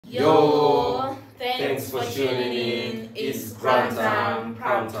Yo, thanks for tuning in. It's prime time,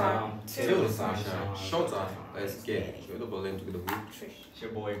 till the sunshine. Showtime. Let's get it. You're the balloon to the week. It's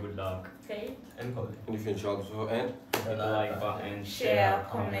your boy, good luck. Okay. And Colin. And if you enjoyed the show, and Hit the like button, Share,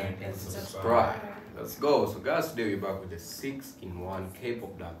 comment, and subscribe. right, let's go. So, guys, today we're back with the 6-in-1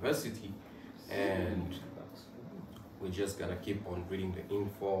 K-pop diversity, and we're just gonna keep on reading the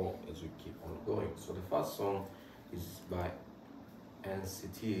info as we keep on going. So, the first song is by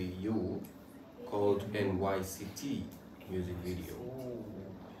NCT called N.Y.C.T music video.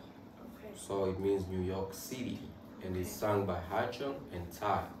 So it means New York City, and it's sung by HYO and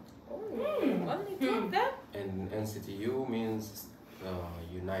CHAE. Only two of them? And NCT means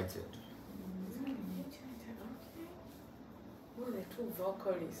united. Oh, the two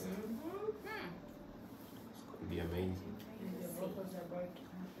vocalists. It's gonna be amazing. The vocals are about to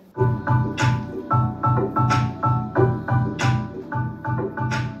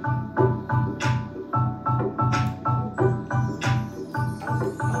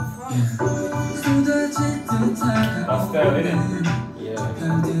That's the minute.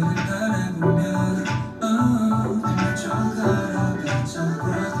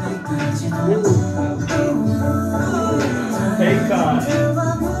 Take on.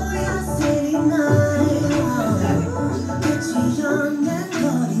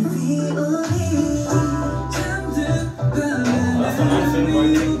 That's an action,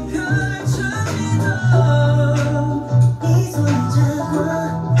 right?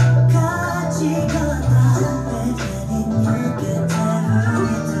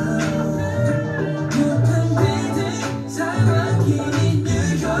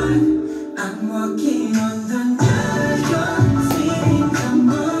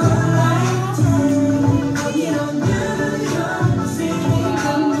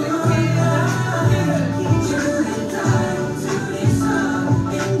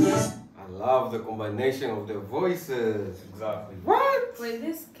 The combination of the voices. Exactly. What? Wait,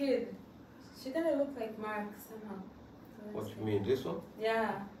 this kid, she gonna look like Mark somehow. What you mean, this one?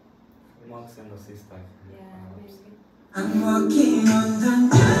 Yeah. Marks and the sister. Yeah, maybe. I'm walking on the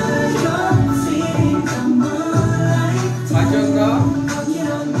New York City, the moonlight. I just got Walking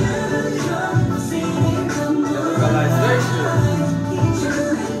on New York City, the localization.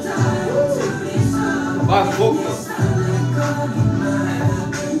 Back vocal.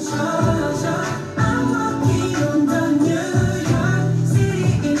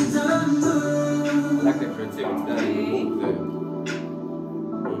 Like the creativity that you move there.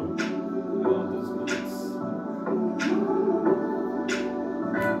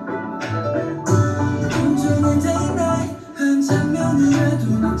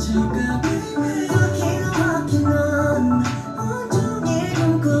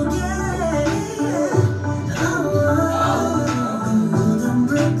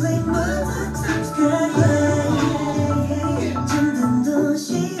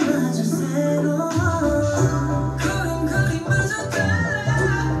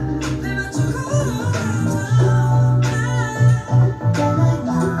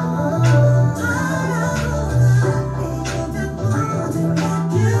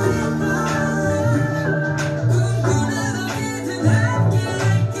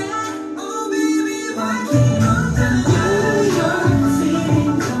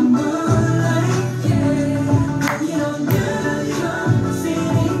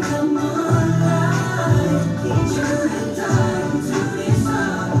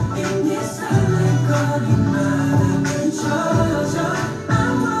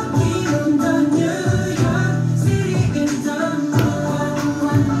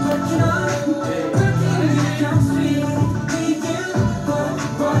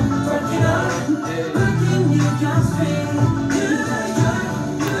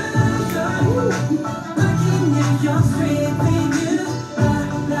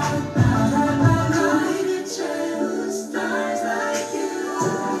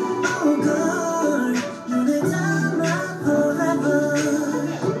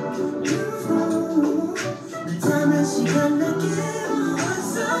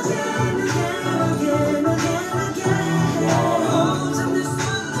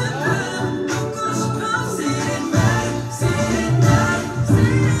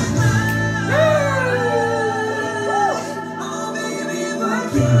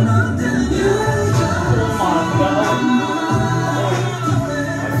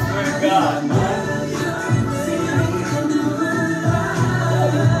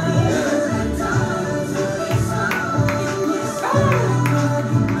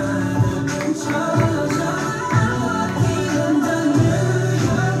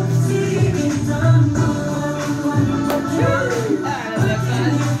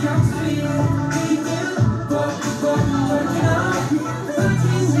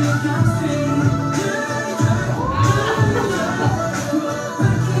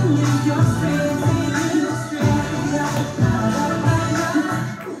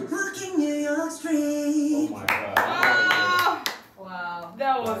 Oh my god. Wow.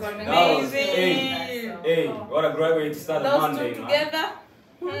 That was That was amazing. Hey, what a great way to start the Those Monday, two man. together.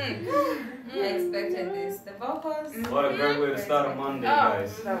 I expected this. The vocals. What a great way to start a Monday,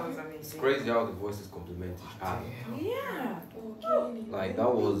 guys. That was It's amazing. crazy how the voices complement each other. Yeah. Like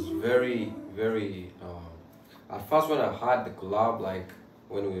that was very, very. At first, when I heard the collab, like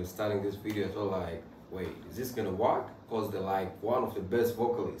when we were starting this video, I thought like, wait, is this gonna work? Because they're like one of the best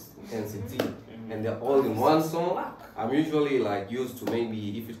vocalists in NCT, and they're all in one song. I'm usually like used to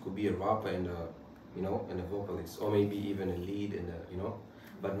maybe if it could be a rapper and a, you know, and a vocalist, or maybe even a lead and a, you know.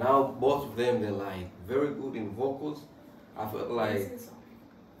 But now both of them, they're like very good in vocals. I felt like,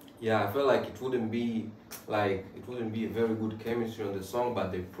 yeah, I felt like it wouldn't be a very good chemistry on the song,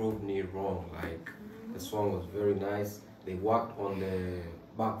 but they proved me wrong. Like the song was very nice. They worked on the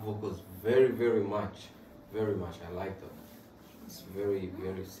back vocals very, very much. I like that. It's very,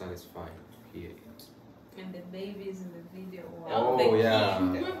 very satisfying to hear it. And the babies in the video. Oh, the yeah.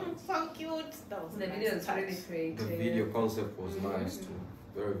 kid. So cute. That was The a nice video is touch. really creative. The video concept was nice too.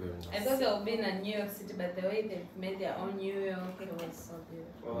 Very, very I nice. thought they would be in a New York City, but the way they made their own New York, it was so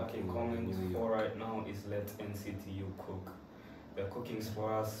beautiful. What I can comment for right now is let NCT cook. They're cooking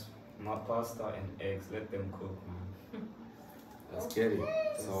for us, not pasta and eggs. Let them cook, man. Let's get it.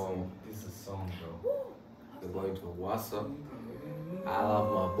 So This is a song, bro. we're going to HWASA. I love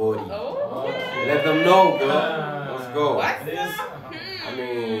my body. Oh. Let them know, girl. Let's go. What? This I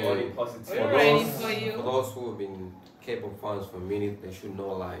mean, body positive. We're ready those, for you. for those who have been K-pop fans for a minute, they should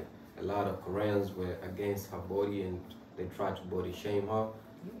know like a lot of Koreans were against her body and they tried to body shame her.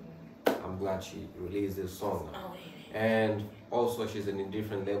 I'm glad she released this song now. And also she's in a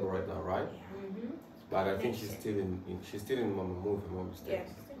different label right now, right? But I think she's still in Mama Move, if I'm not mistaken.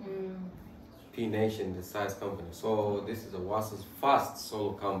 P Nation, the size company. So this is HWASA's first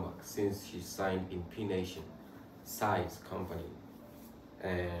solo comeback since she signed in P Nation, size company,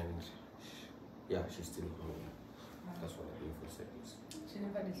 and yeah, she's still home. That's what I do for seconds. She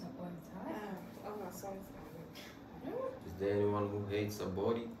never disappoints, huh? Is there anyone who hates her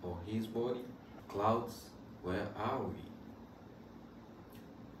body or his body? Clouds, where are we?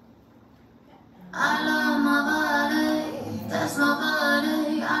 I love my body, that's my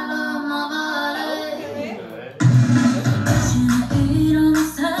body, I love my body. 이런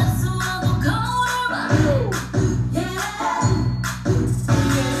세수하고 걸어봐.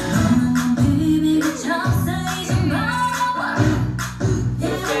 너는 비비고 자세히 좀 바라봐.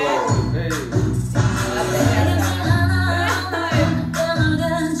 Hey, 너는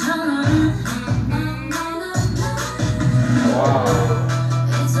괜찮아. wow.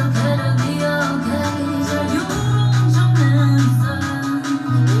 It's okay to be okay. 자유로운 척 내 있어.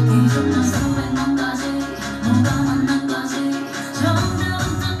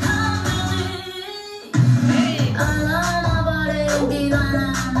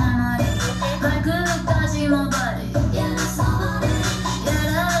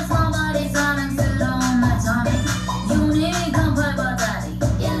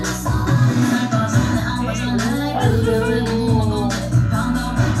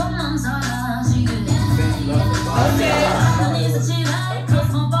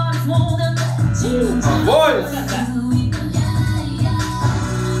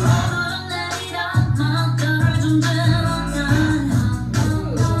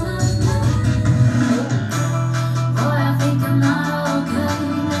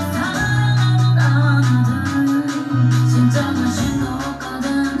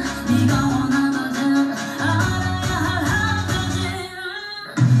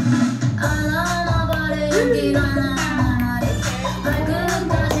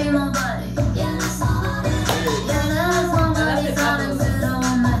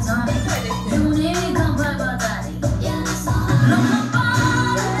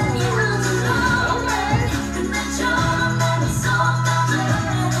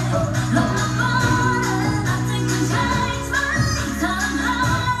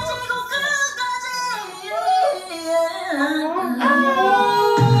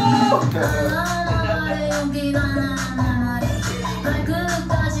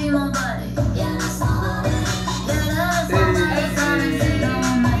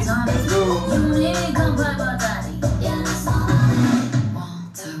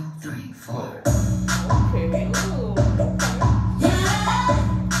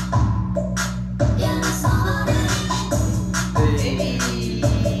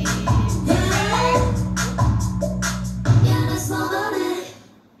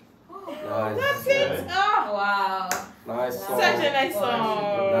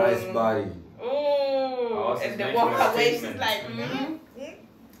 crying. Oh, she's and the making walk a away, she's statement. like,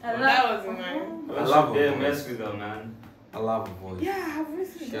 I that love was mine. I love They her mess voice. with her, man. I love her voice. Yeah, I've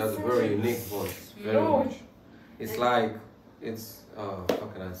listened She to has a such very unique voice. Very No. much. It's like, it's, how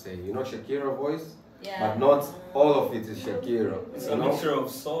can I say, you know Shakira voice? Yeah. But not all of it is Shakira. It's You a know? mixture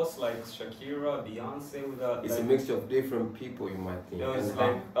of sauce like Shakira, Beyonce with that. It's a like, mixture of different people, you might think. there was And,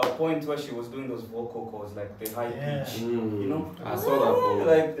 like a point where she was doing those vocal calls, like the high pitch. you know? I saw that one.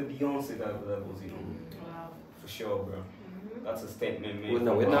 Like the Beyonce type levels, you know. Wow. For sure, bro. That's a statement made. We're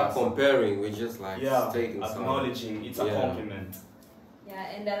from not us. comparing, we're just like stating something. acknowledging. It's a Yeah. compliment. Yeah,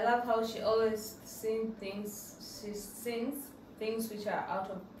 and I love how she always sings things. She sings things which are out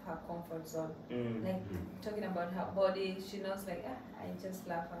of her comfort zone. Like talking about her body, she knows like I just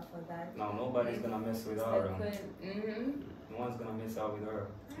love her for that. Now nobody's gonna mess with her. No one's gonna mess out with her.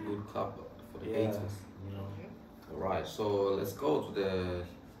 Good clap for the Yeah. haters. You know. Alright, so let's go to the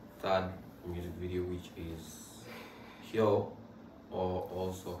third music video, which is HYO, or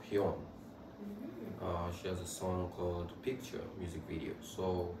also HYON. She has a song called Picture music video.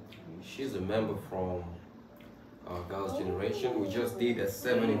 So she's a member from Girls' Generation. We just did a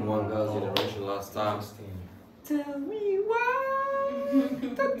 7-in-1 Girls' Generation last time. Tell me why.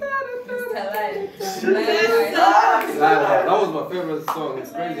 That was my favorite song.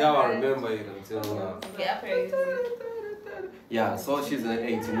 It's crazy how I remember it until now. Yeah, so she's an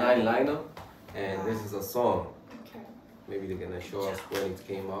 89 lineup, and this is a song. Maybe they're gonna show us when it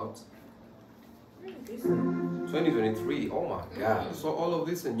came out. 2023. Oh my god. So all of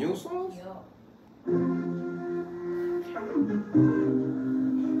these are new songs?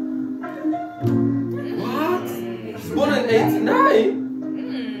 What? She's born in 89?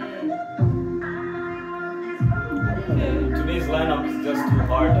 Today's lineup is just too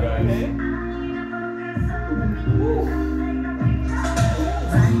hard, guys.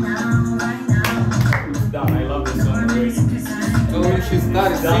 Done. I love this song already. So when she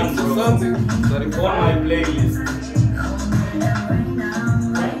started singing or something, started On my playlist.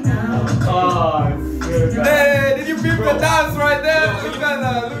 Oh, it's good, guys. Hey, did you peep the dance right there? Look at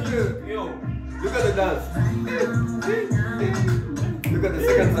that, Yo. look at the dance. Look at the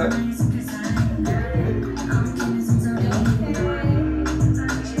second time.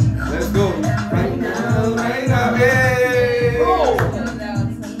 Let's go. Right now, hey. Oh.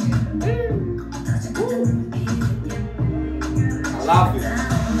 I love it.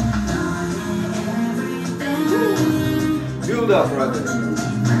 Build up, brother.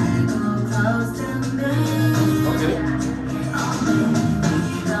 Okay.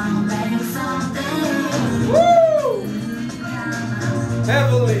 Woo!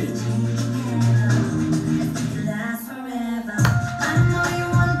 Heavily.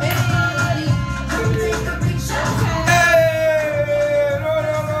 Hey! No.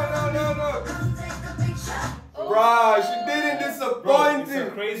 Bruh, she didn't disappoint Bro, it's a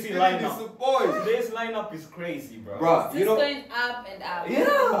him. crazy She didn't lineup. disappoint. Today's lineup is crazy, bro. Bruh, you It's know, going up and up.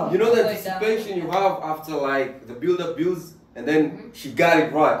 yeah, you know the Going anticipation down. you have after like the build-up builds, and then she got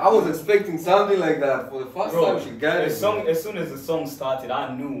it right. I was expecting something like that for the first Bro, time she got it. as soon as the song started,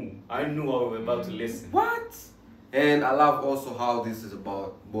 I knew I was about to listen. What? And I love also how this is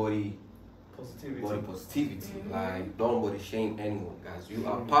about body positivity. Like, don't body shame anyone, guys. You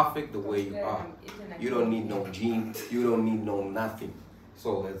are perfect the way you are. You don't need no gene. You don't need no nothing.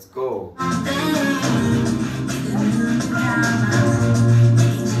 So let's go.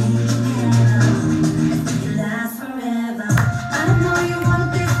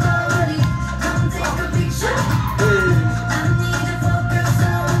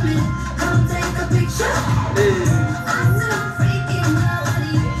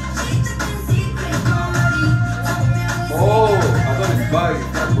 Oh, I thought it's body.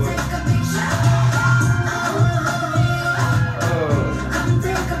 It's not body.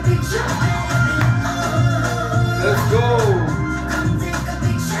 Let's go.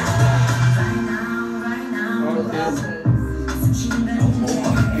 Okay. Oh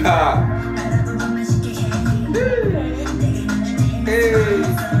my God. Hey.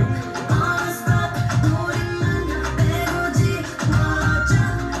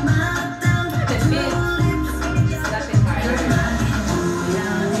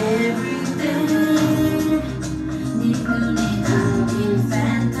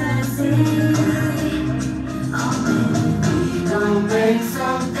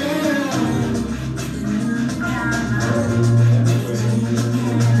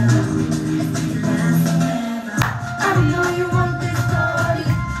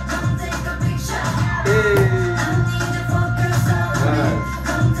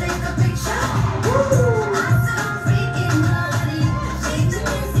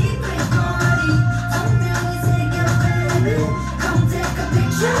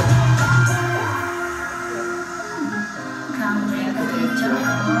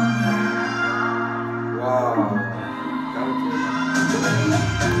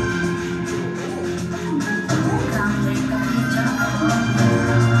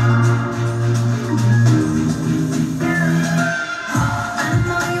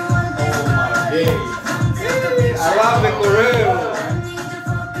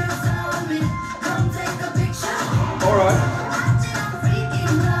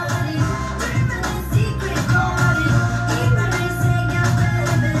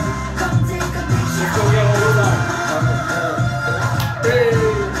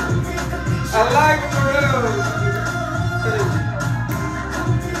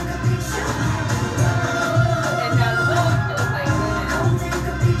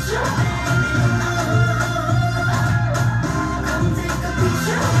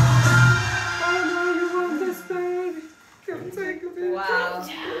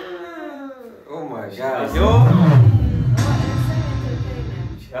 Wow. Oh my god. Yo,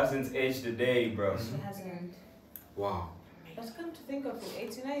 Oh, she hasn't aged a day, bro. she hasn't. Wow. But come to think of it,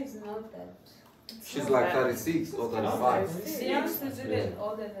 89 is not that. She's like 36 or 35. Beyonce is even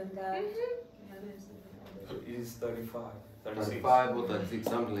older than that. He's 35, 36. 35 or 36,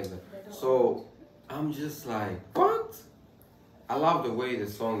 something like that. So I'm just like, what? I love the way the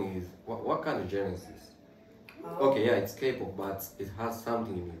song is. What kind of genre is this? Okay, yeah, it's K-pop, but it has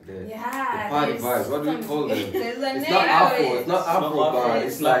something in it there. Yeah. The party there's vibes. What do you call them? There's a It's name not for Afro. it. It's not Afro, but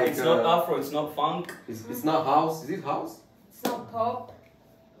it's like it's not Afro, it's not funk. It's not house. Is it house? It's not pop.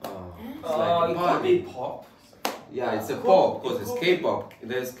 It's like a It could party. be pop. Yeah, it's a Could- pop because it it's could- K-pop.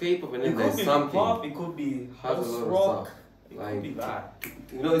 There's K-pop and It then could there's be something. pop, it could be Has a house lot of rock. stuff. It Like- could be that.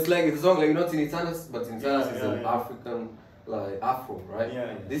 You know, it's like it's a song like not Tinitanas, but Tinitanas is Yeah, an yeah. African like Afro, right? Yeah,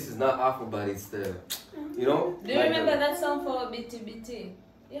 yeah. This is not Afro, but it's the, you know. Do you like remember the- that song for BTBT?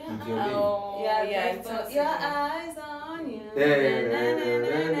 Yeah. BTOB. Oh, Yeah, yeah, that's it's for your eyes on you. Yeah.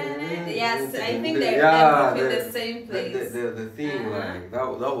 Yes, I think they're Yeah, in the- the same place. The thing like that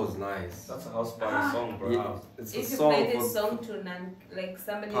was nice. That's a house party song, bro. Yeah, it's a If you song play for this song to like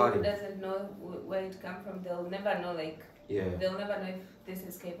somebody Party. who doesn't know where it come from, they'll never know. Like yeah, they'll never know if this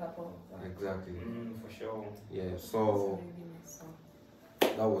is K-pop or what. exactly. For sure. Yeah, It's a so really nice song.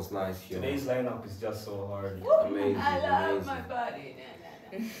 that was nice. Yeah, Today's lineup is just so hard. amazing, amazing. body.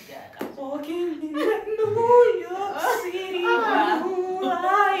 Walking in New York City.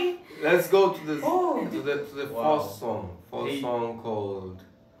 Let's go to the Oh. to the Wow. first song. First Hey. song called.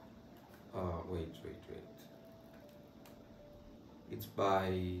 Wait. It's by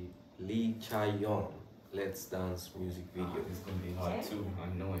Lee YEON. Let's Dance music video. It's gonna be hard too. I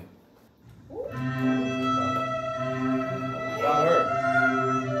know it. Is that her?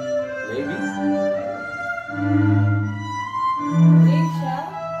 Maybe. Nisha.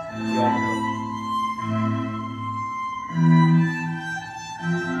 Young.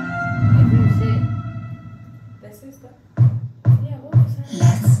 Did you see the sister? Yeah, what was her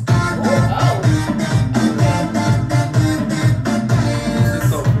name? This is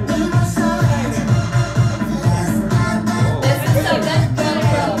so cool. The sister of that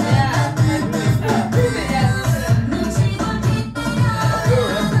girl, yeah.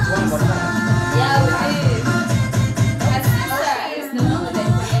 Yeah, we did. Her sister is the one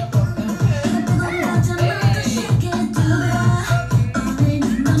that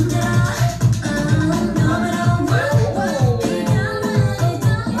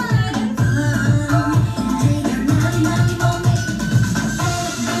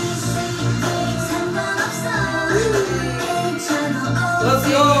Let's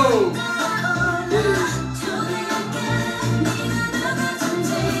go.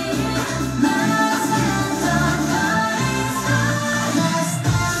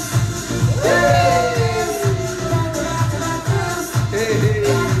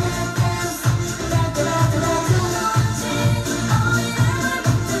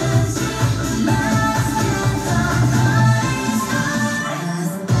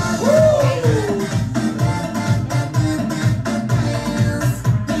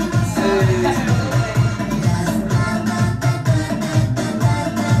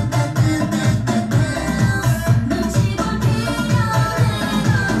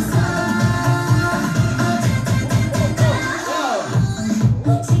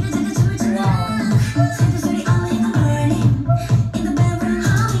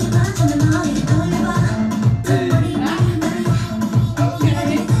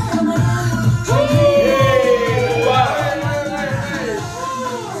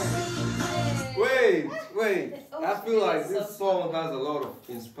 Hey. Wait. I feel like this song has a lot of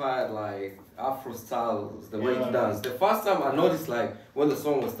inspired like Afro styles, the way to dance. The first time I noticed like when the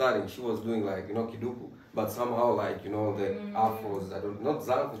song was starting, she was doing like, you know, kiduku, but somehow like, you know, the Afros, I don't, not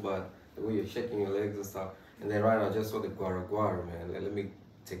zanku, but the way you're shaking your legs and stuff. And then right now I just saw the guara guara, man. Let me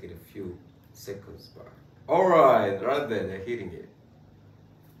take it a few seconds, but. Alright, right there, they're hitting it.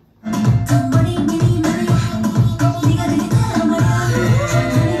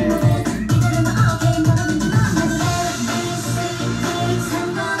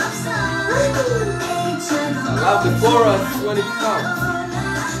 I love the chorus when it comes.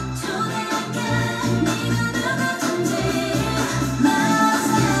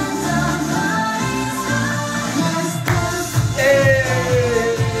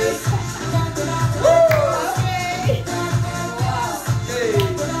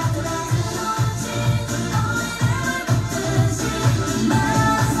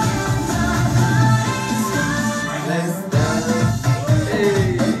 Let's dance.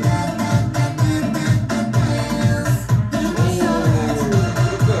 Hey.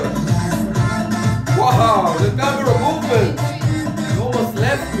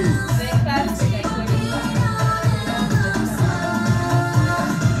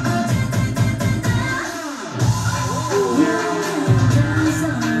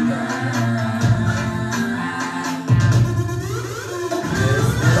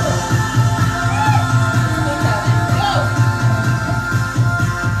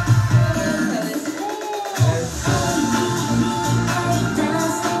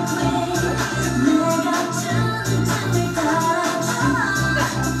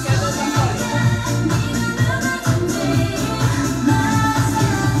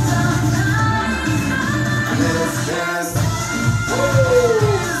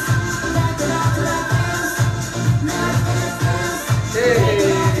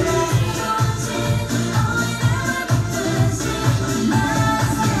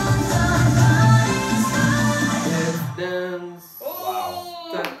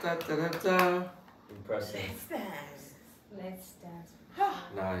 Impressive. Let's dance. Let's dance.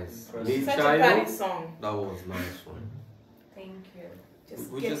 Nice. Such Me, Such a CHYO? party song. That was nice one. Thank you.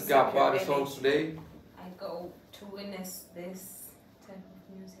 We get just got some party energy. songs today. I go to witness this type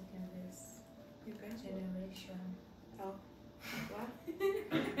of music in this You bet. generation. Oh. What?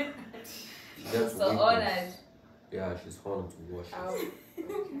 That's So weakness. honored. Yeah, she's honored to watch it. Oh.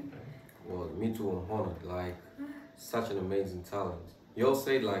 Okay. Well, me too, I'm honored. Like, such an amazing talent. You all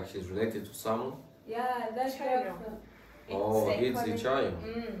said like she's related to someone. Yeah, that China. girl from Oh, it's the iconic. CHYO.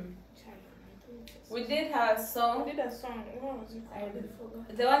 We did her Who song, did that song? What was it I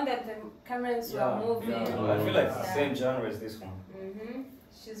called? the one that the cameras were moving. yeah. I feel like it's the Yeah. same genre as this one.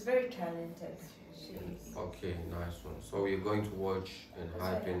 She's very talented. She is. Okay, nice one. So we're going to watch That's why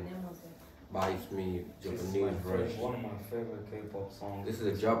her ENHYPEN name was it. Bites Me This is Japanese one of version. my favorite K-pop songs. This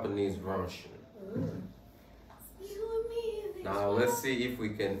is a Japanese version. Ooh. Now let's see if we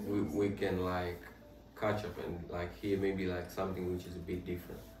can like catch up and like hear maybe like something which is a bit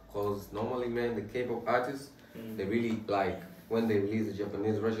different. Cause normally, man, the K-pop artists they really like when they release a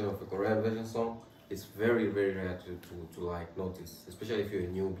Japanese version of a Korean version song. It's very rare to like notice, especially if you're a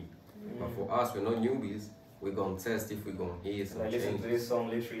newbie. But for us, we're not newbies. We're gonna test if we're gonna hear some I listen to changes. this song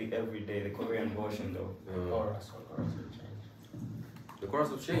literally every day, the Korean version though. Chorus will change. The chorus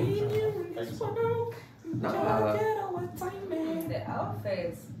will change. Nah, The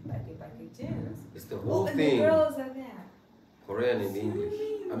outfits, baggy jeans. it's the Oh, whole and the thing. girls are there. Korean and English.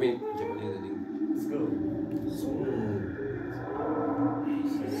 I mean, Japanese and English. Let's go.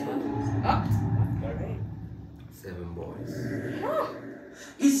 Okay. 7 boys.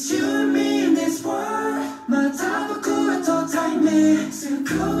 It's you and me in this world. My time for cool time. It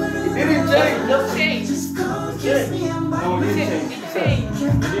didn't change. Just change. Just go kiss me and No, bite it me. didn't change. It changed.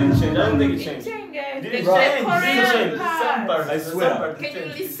 It didn't change. I don't think it It changed. changed, guys. Did it The change? Korean Did it change? part. I swear. Can you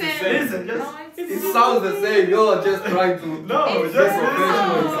listen? Listen, just- No, it's It not. sounds the same. You're just trying to. No, It's just not.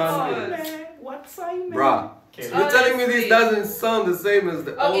 professional listen. What's I mean? Bruh, Okay. you're telling me this see. doesn't sound the same as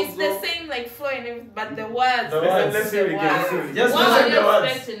the Oh, old it's the song? same like flow and everything, but the words. The words. Let's hear it again. Let's hear it. Just What listen were to you the words.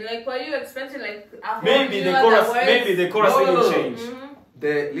 expecting? Like, were you expecting like a whole Maybe new the other chorus. words? Maybe the chorus No, no, didn't no. change.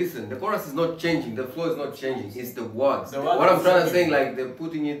 Listen, the chorus is not changing, the flow is not changing, it's the words. The words What I'm is trying to changing. say, like they're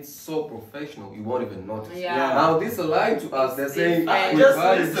putting it so professional, you won't even notice. Yeah. Now this is lying to us, they're saying different. we Just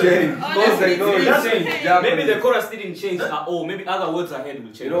can't listen. change because they know It it's doesn't change. Japanese. Maybe the chorus didn't change at all. Maybe other words ahead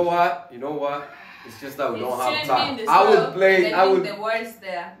will change. You know what? You know what? It's just that we don't It have shouldn't time. be in the I would song, play. they I put would. the words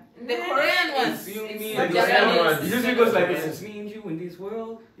there. The Korean ones. You It's mean not the Japanese. Korean one? It usually goes like Yeah. this. It's me and you in this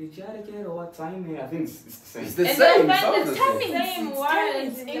world. You try to get what time I think it's the same. It's the And same. then It sounds find the the same. same It's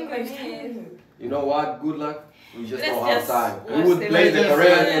words in English. Japanese. You know what? Good luck. We just Let's don't have just time. We watch would the play the video.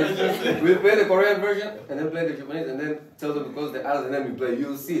 Korean. Let's And we'll play the Korean version and then play the Japanese and then tell them because they ask and then we play.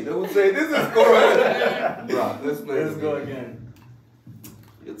 You'll see. They would say this is Korean. Bruh, let's play. Let's this go game. again.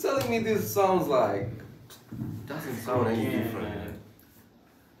 You're telling me this sounds like doesn't sound any Yeah, different. man.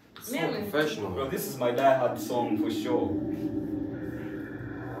 It's so Yeah, man. professional. Bro, this is my die-hard song for sure.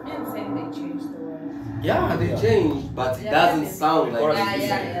 I'm saying they changed the words. Yeah, they changed, but it Yeah, doesn't yeah. sound like Chorus it's Yeah, the yeah,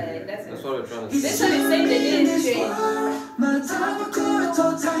 same. yeah, it doesn't. That's what we're trying to This say. one is saying they didn't change. My time for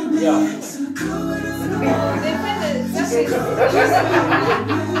cool time. Yeah. They find the exactly.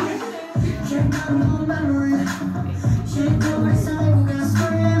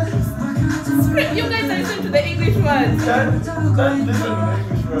 You guys are listening to the English words. Listen to the English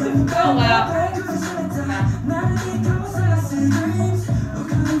version. Oh wow.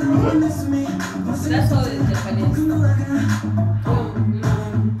 That's all in Japanese.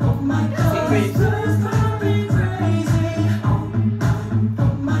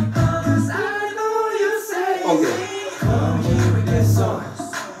 Okay.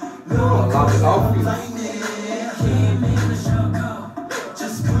 Oh, I love the outfits.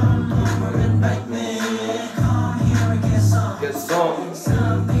 Get some.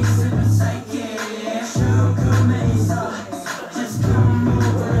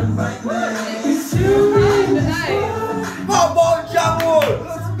 Pop on Jamwood!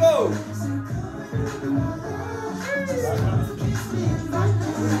 Let's go!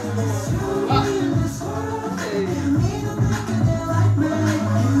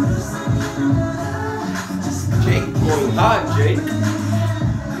 Jake going hard, Jake.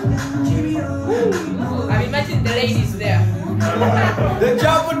 I'm imagining the ladies there. The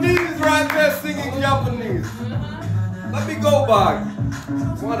Japanese is right there singing Japanese. Let me go back.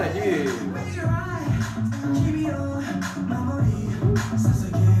 Wanna hear you. Make it right.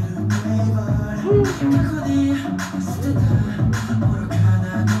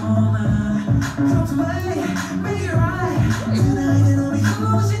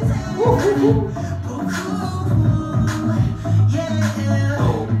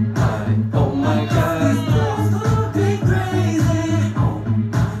 Oh my God.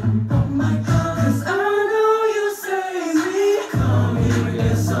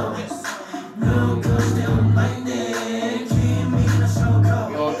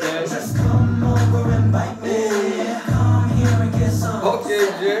 Okay,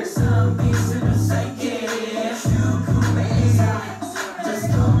 Jay.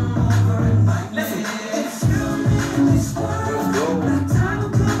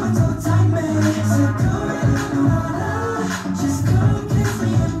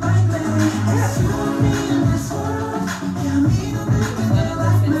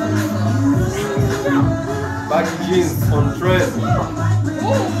 Baggy jeans on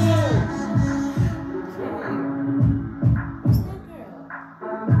trend.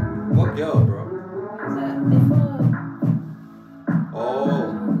 What girl, bro?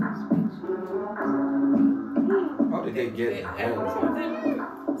 Oh, how did they get it?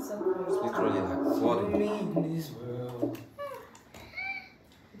 It's literally like flooding.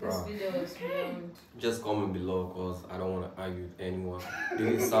 This video is beyond. Just comment below because I don't want to argue with anyone. Did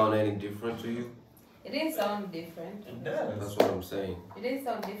it sound any different to you? It didn't sound different. It does. That's what I'm saying. It didn't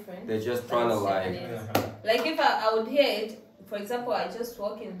sound different. They're just trying to like, Like if I would hear it, for example, I just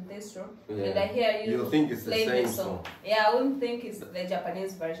walk in this room and I hear you you'll think it's the play same this song. Yeah, I wouldn't think it's the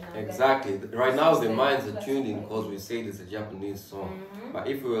Japanese version. I'm Exactly. Right now the It's minds are like- tuned in because we say it's a Japanese song. But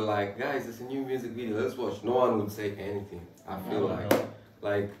if we were like, guys, it's a new music video, let's watch, no one would say anything. I feel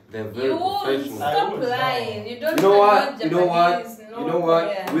like they're very You won't professional. stop lying. You don't You know what? Japanese, You know what? no You know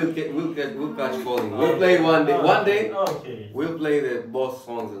what? Korean. We'll catch falling. We'll play one day. One day Okay. we'll play the both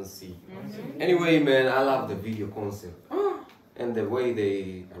songs and see. Anyway, man, I love the video concept and the way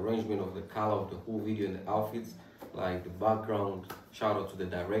the arrangement of the color of the whole video and the outfits, like the background. Shout out to the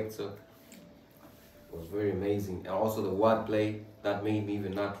director. It was very amazing, and also the wordplay that made me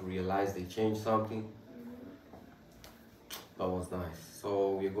even not realize they changed something. That was nice.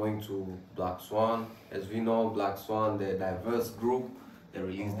 So we're going to Black Swan. As we know, Black Swan, they're a diverse group. They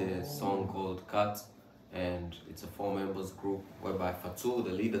released a song called Cut, and it's a 4-members group whereby Fatou,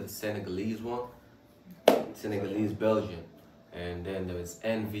 the leader, the Senegalese one, Senegalese Belgian, and then there is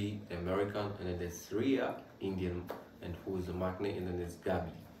Envy, the American, and then there's Ria, Indian, and who is the magnet, and then there's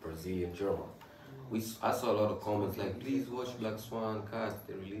Gabi, Brazilian German. I saw a lot of comments like, please watch Black Swan, Cut,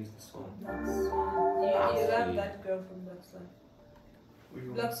 they released the song. You love that girl from Black Swan.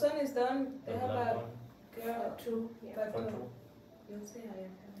 Black Swan is done. They have a girl too. But you'll see how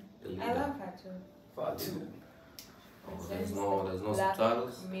The I leader. love her too. Oh, there's no Black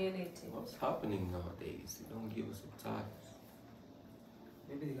subtitles. community. What's happening nowadays? They don't give us subtitles.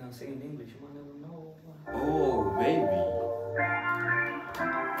 Maybe they're gonna sing in English, you might never know. Oh, maybe.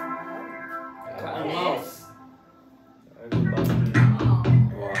 Cat and mouse.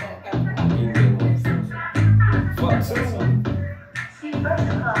 Wow. Indian ones.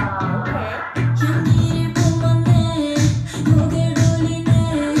 향기를 뿜어내 고개를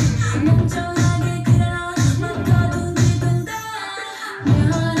돌리네 멍청하게 그려라 막가도 기쁜데 내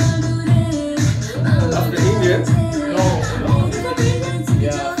얼굴에 That's the Indian.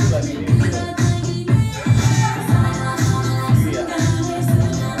 Yeah, like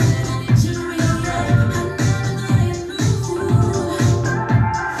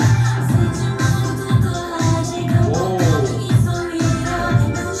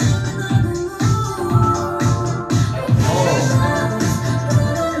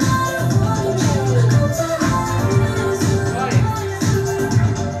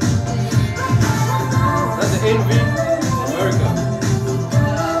That's the Envy, America.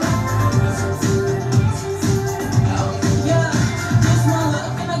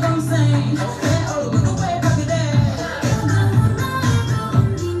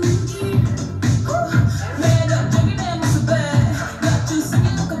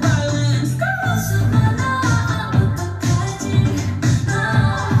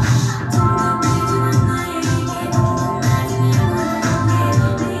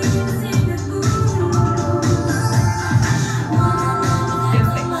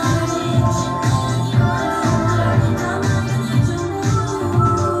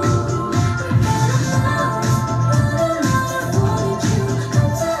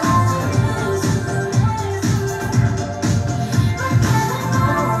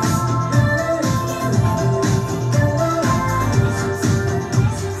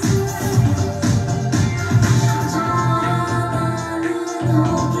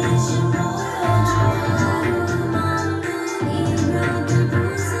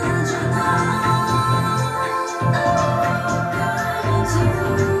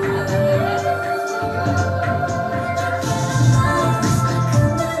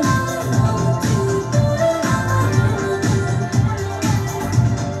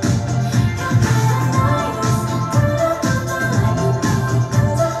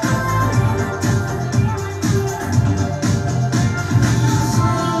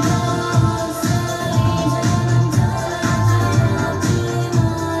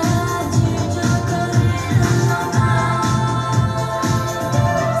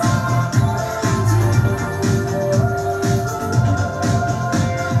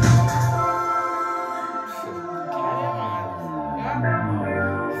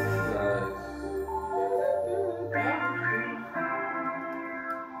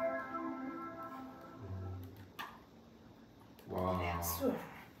 Swear.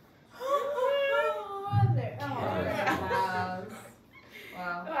 Wow.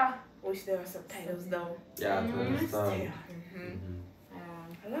 Wow. Ah, wish there were subtitles though. Yeah, to understand.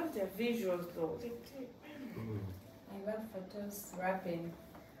 I love their visuals though. I love photos rapping.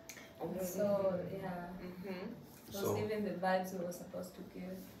 Oh, So yeah, it was So- giving the vibes we were supposed to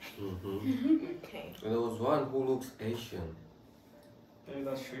give. Okay. And there was one who looks Asian. Maybe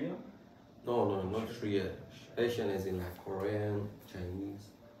that's Shreya? No, not Korean. Asian is in like Korean, Chinese.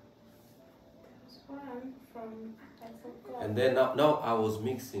 This one from I forgot. And then now I was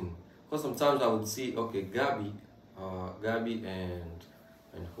mixing. Because sometimes I would see, okay, Gabby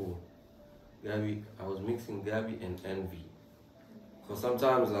and who? Gabby, I was mixing Gabby and Envy. So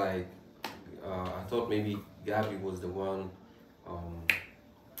sometimes like, I thought maybe Gabby was the one, I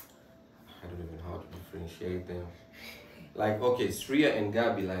don't even know how to differentiate them. Like, okay, Shreya and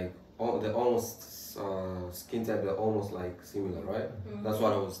Gabby, like, they're almost skin type, they're almost like similar, right? That's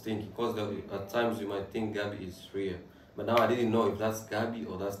what I was thinking. Because at times you might think Gabby is Shreya. But now I didn't know if that's Gabby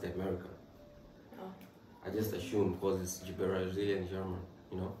or that's the American. Oh. I just assumed because it's Brazilian German,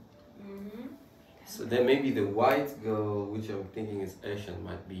 you know? So then maybe the white girl, which I'm thinking is Asian,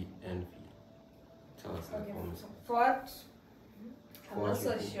 might be Envy. Tell us in the Okay. comments. For what? I'm For not what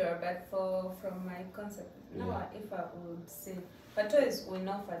so you think? sure, but from my concept, no, Yeah. if I would say, Fato is, we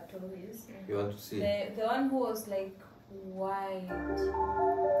know Fato is. You want to see? The one who was like white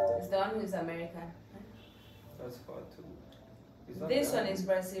is the one who is American. That's far too. Is that This that? one is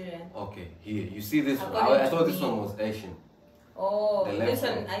Brazilian. Okay, here. You see this one? According I to thought this me. one was Asian. Oh, The this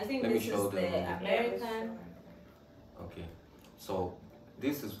left one, one. I think Let me this show is them the on American. Okay. So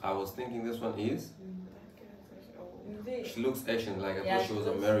this is, I was thinking this one is, she looks Asian, like I Yeah, thought she she was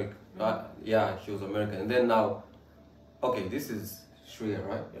looks- American. Yeah, she was American. And then now, okay, this is Shreya,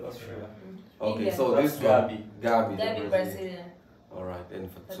 right? Yeah, that's Shreya. Okay, Indian. so That's this Gabby. one, Gabby, the Gabby Brazilian. Brazilian. Alright, then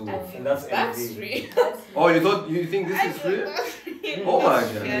for But two. I And that's That's Envy. three. Oh, you think this is Shreya? Oh my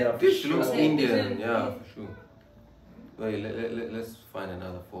god, Yeah, this for looks sure. Indian, yeah, for sure. Wait, let's find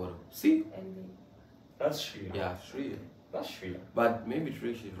another photo. See? Envy. That's Shreya. Yeah, Shreya. That's Shreya. But maybe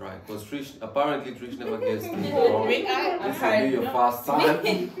Trish is right, because apparently Trish never gets things wrong. Big eye. This will be your first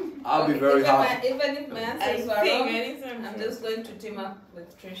time. I'll be very happy. Even if my I answers were think wrong, anytime. I'm just going to team up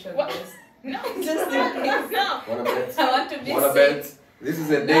with Trisha What? because No, just in case. no. Wanna bet? I want to be Wanna safe. bet? This is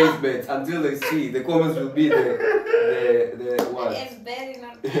a day's bet until they see. The comments will be the what? Yes, betting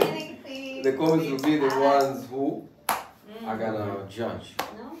on anything. The comments will be the ones who are gonna judge.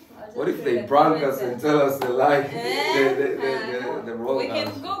 What if they prank us and tell us the lie, the wrong We can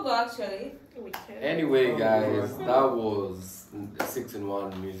answer? Google actually. We can. Anyway, guys, that was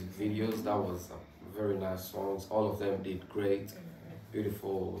 6-in-1 music videos. That was very nice songs. All of them did great,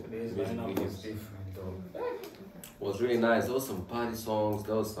 beautiful Today's music lineup was videos. different though. Was really nice. There was some party songs.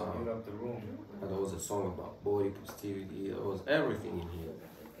 There was Build up the room. there was a song about body positivity. There was everything in here.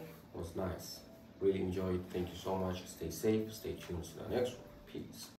 It was nice. Really enjoyed. Thank you so much. Stay safe. Stay tuned to the next one. Peace.